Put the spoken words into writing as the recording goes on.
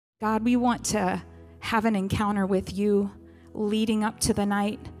God, we want to have an encounter with you leading up to the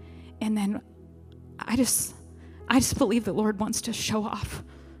night. And then I just believe the Lord wants to show off.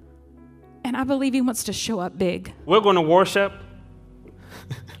 And I believe he wants to show up big. We're going to worship.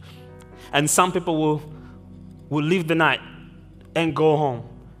 And some people will leave the night and go home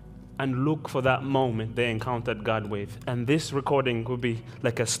and look for that moment they encountered God with. And this recording will be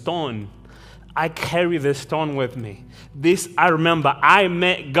like a stone. I carry this stone with me. I remember I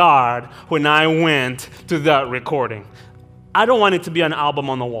met God when I went to that recording. I don't want it to be an album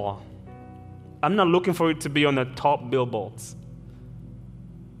on the wall. I'm not looking for it to be on the top billboards.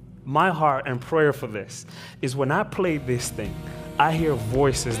 My heart and prayer for this is when I play this thing, I hear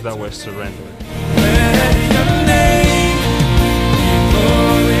voices that were surrendered.